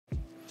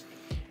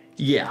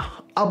Yeah,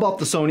 I bought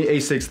the Sony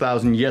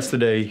A6000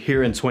 yesterday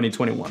here in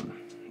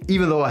 2021.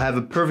 Even though I have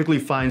a perfectly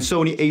fine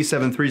Sony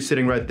A7 III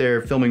sitting right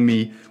there filming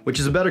me, which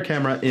is a better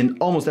camera in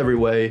almost every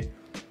way.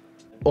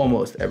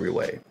 Almost every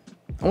way.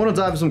 I want to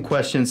dive into some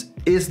questions.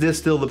 Is this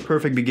still the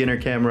perfect beginner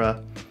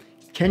camera?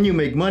 Can you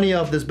make money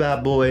off this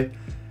bad boy?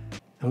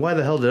 And why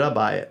the hell did I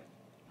buy it?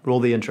 Roll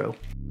the intro.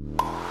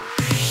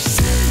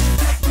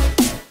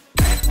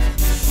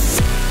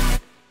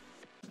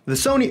 The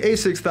Sony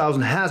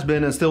A6000 has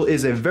been and still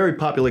is a very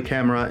popular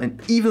camera,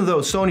 and even though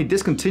Sony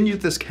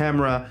discontinued this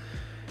camera,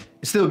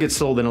 it still gets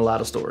sold in a lot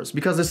of stores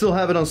because they still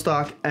have it on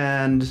stock,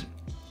 and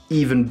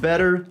even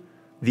better,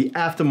 the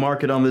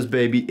aftermarket on this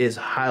baby is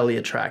highly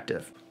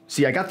attractive.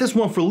 See, I got this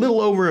one for a little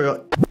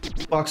over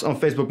 $1 on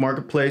Facebook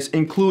Marketplace,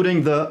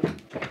 including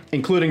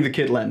the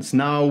kit lens.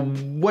 Now,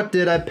 what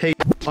did I pay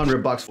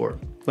 $100 for?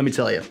 Let me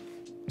tell you.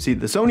 See,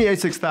 the Sony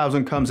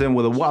A6000 comes in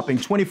with a whopping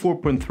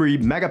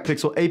 24.3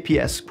 megapixel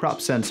APS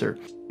crop sensor,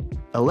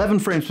 11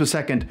 frames per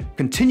second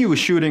continuous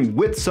shooting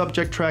with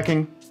subject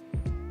tracking,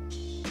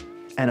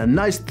 and a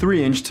nice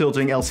 3-inch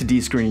tilting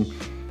LCD screen,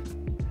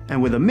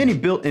 and with a mini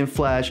built-in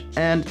flash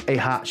and a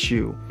hot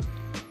shoe.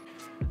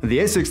 The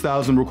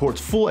A6000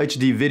 records full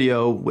HD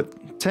video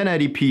with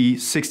 1080p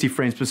 60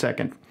 frames per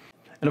second.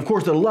 And of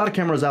course, there are a lot of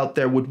cameras out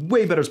there with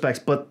way better specs,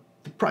 but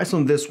the price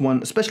on this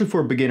one, especially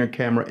for a beginner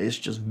camera, is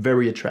just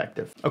very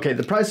attractive. Okay,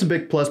 the price is a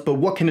big plus, but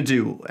what can it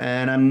do?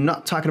 And I'm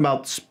not talking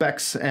about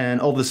specs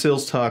and all the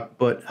sales talk,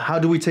 but how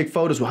do we take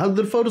photos? Well, how do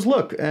the photos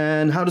look?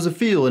 And how does it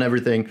feel and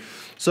everything?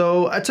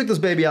 So I took this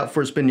baby out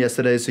for a spin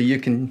yesterday so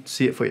you can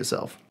see it for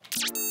yourself.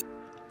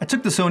 I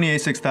took the Sony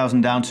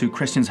A6000 down to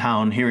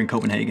Christianshavn here in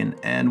Copenhagen,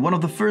 and one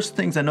of the first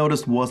things I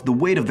noticed was the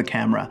weight of the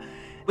camera.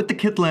 With the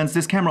kit lens,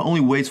 this camera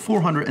only weighs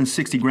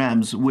 460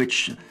 grams,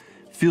 which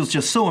feels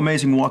just so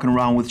amazing walking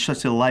around with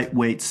such a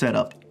lightweight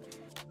setup.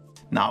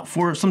 Now,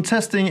 for some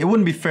testing, it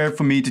wouldn't be fair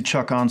for me to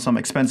chuck on some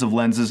expensive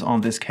lenses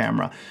on this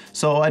camera,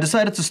 so I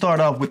decided to start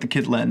off with the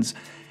kit lens.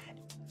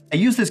 I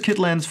used this kit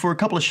lens for a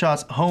couple of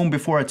shots home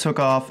before I took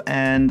off,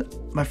 and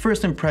my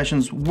first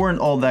impressions weren't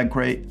all that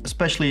great,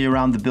 especially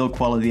around the build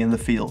quality and the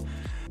feel.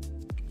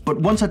 But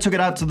once I took it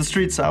out to the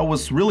streets, I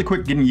was really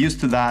quick getting used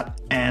to that,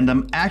 and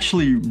I'm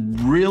actually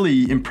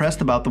really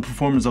impressed about the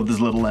performance of this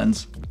little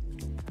lens.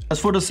 As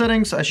for the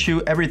settings, I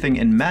shoot everything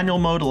in manual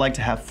mode. I like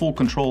to have full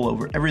control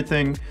over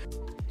everything.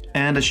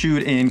 And I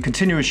shoot in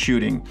continuous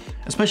shooting,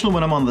 especially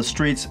when I'm on the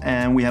streets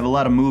and we have a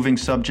lot of moving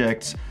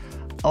subjects.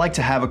 I like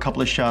to have a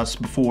couple of shots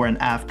before and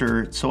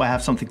after, so I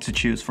have something to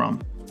choose from.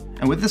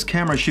 And with this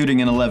camera shooting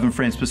in 11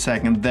 frames per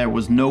second, there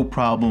was no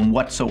problem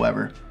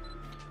whatsoever.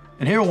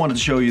 And here I wanted to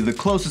show you the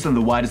closest and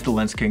the widest the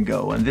lens can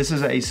go. And this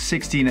is a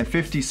 16 and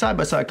 50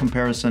 side-by-side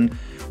comparison,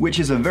 which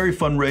is a very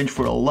fun range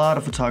for a lot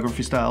of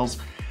photography styles.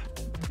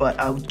 But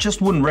I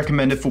just wouldn't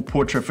recommend it for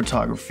portrait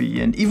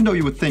photography. And even though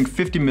you would think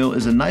 50mm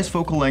is a nice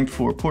focal length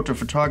for portrait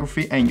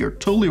photography, and you're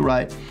totally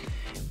right,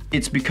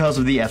 it's because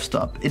of the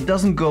f-stop. It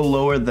doesn't go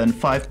lower than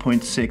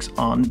 5.6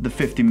 on the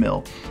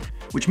 50mm,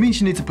 which means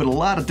you need to put a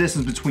lot of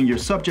distance between your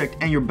subject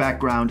and your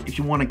background if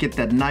you want to get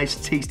that nice,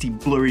 tasty,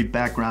 blurry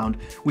background,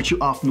 which you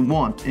often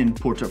want in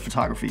portrait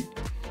photography.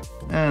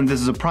 And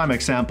this is a prime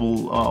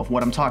example of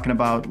what I'm talking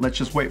about. Let's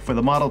just wait for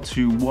the model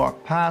to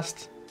walk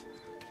past,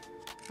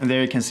 and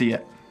there you can see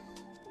it.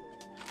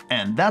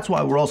 And that's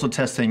why we're also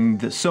testing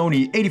the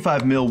Sony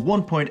 85mm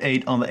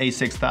 1.8 on the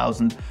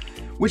A6000,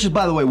 which is,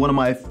 by the way, one of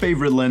my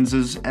favorite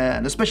lenses,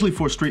 and especially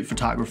for street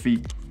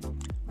photography.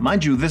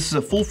 Mind you, this is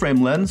a full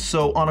frame lens,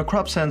 so on a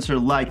crop sensor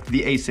like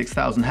the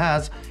A6000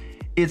 has,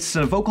 it's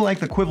a focal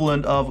length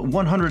equivalent of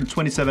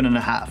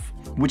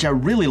 127.5, which I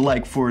really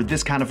like for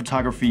this kind of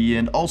photography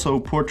and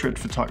also portrait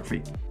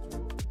photography.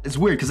 It's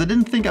weird because I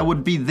didn't think I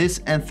would be this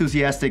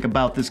enthusiastic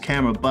about this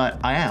camera, but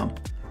I am.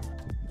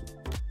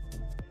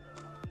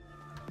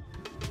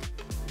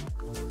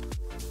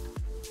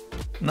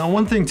 Now,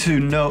 one thing to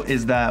note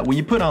is that when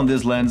you put on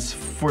this lens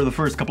for the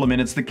first couple of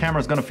minutes, the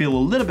camera is going to feel a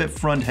little bit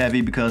front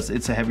heavy because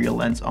it's a heavier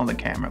lens on the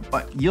camera,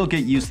 but you'll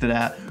get used to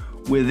that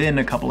within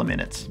a couple of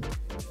minutes.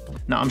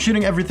 Now, I'm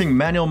shooting everything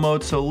manual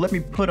mode, so let me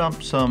put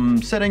up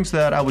some settings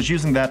that I was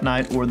using that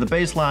night, or the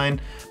baseline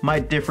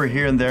might differ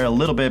here and there a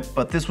little bit,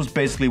 but this was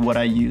basically what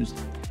I used.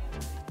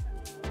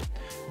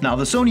 Now,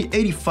 the Sony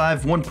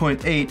 85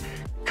 1.8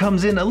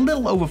 comes in a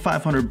little over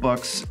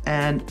 $500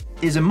 and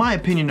is, in my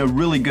opinion, a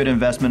really good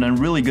investment and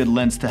really good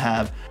lens to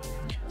have.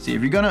 See,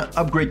 if you're gonna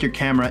upgrade your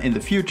camera in the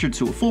future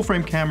to a full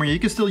frame camera, you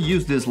can still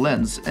use this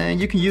lens, and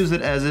you can use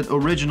it as an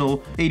original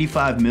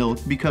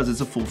 85mm because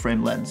it's a full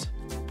frame lens.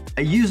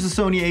 I use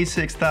the Sony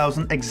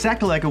A6000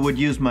 exactly like I would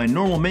use my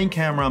normal main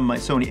camera on my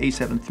Sony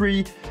A7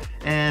 III,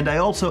 and I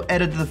also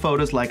edited the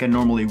photos like I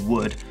normally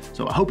would.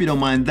 So I hope you don't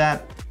mind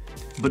that,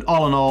 but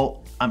all in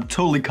all, I'm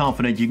totally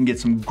confident you can get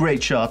some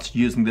great shots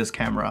using this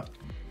camera.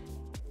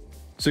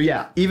 So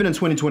yeah, even in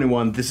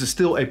 2021, this is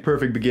still a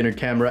perfect beginner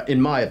camera in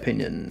my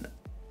opinion.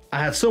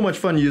 I had so much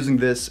fun using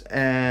this,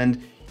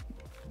 and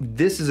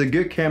this is a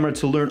good camera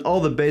to learn all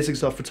the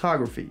basics of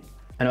photography.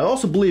 And I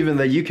also believe in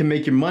that you can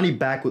make your money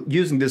back with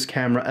using this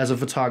camera as a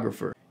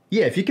photographer.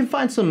 Yeah, if you can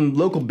find some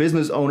local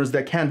business owners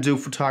that can't do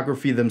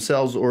photography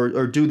themselves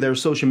or do their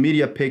social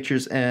media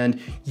pictures, and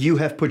you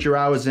have put your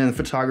hours in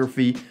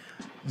photography,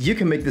 you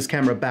can make this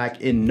camera back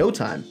in no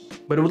time.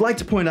 But I would like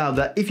to point out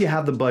that if you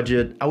have the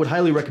budget, I would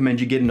highly recommend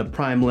you getting a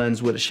prime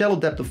lens with a shallow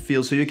depth of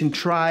field so you can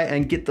try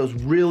and get those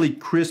really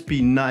crispy,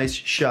 nice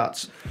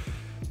shots.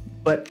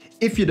 But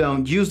if you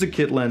don't, use the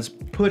kit lens,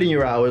 put in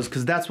your hours,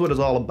 because that's what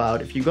it's all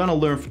about. If you're gonna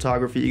learn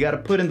photography, you gotta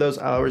put in those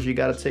hours, you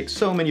gotta take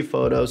so many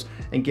photos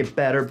and get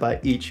better by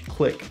each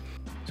click.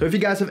 So if you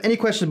guys have any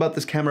questions about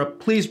this camera,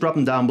 please drop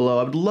them down below.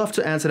 I would love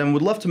to answer them.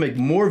 Would love to make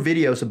more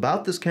videos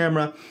about this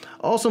camera.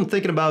 Also, I'm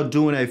thinking about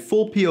doing a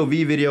full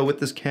POV video with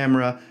this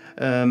camera,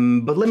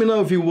 but let me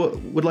know if you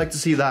would like to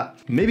see that.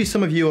 Maybe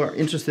some of you are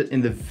interested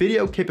in the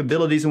video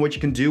capabilities and what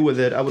you can do with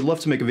it. I would love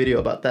to make a video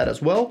about that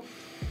as well.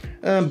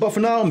 But for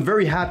now, I'm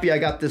very happy I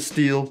got this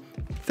deal.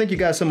 Thank you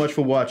guys so much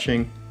for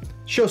watching.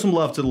 Show some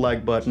love to the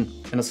like button,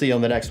 and I'll see you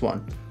on the next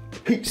one.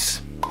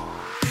 Peace.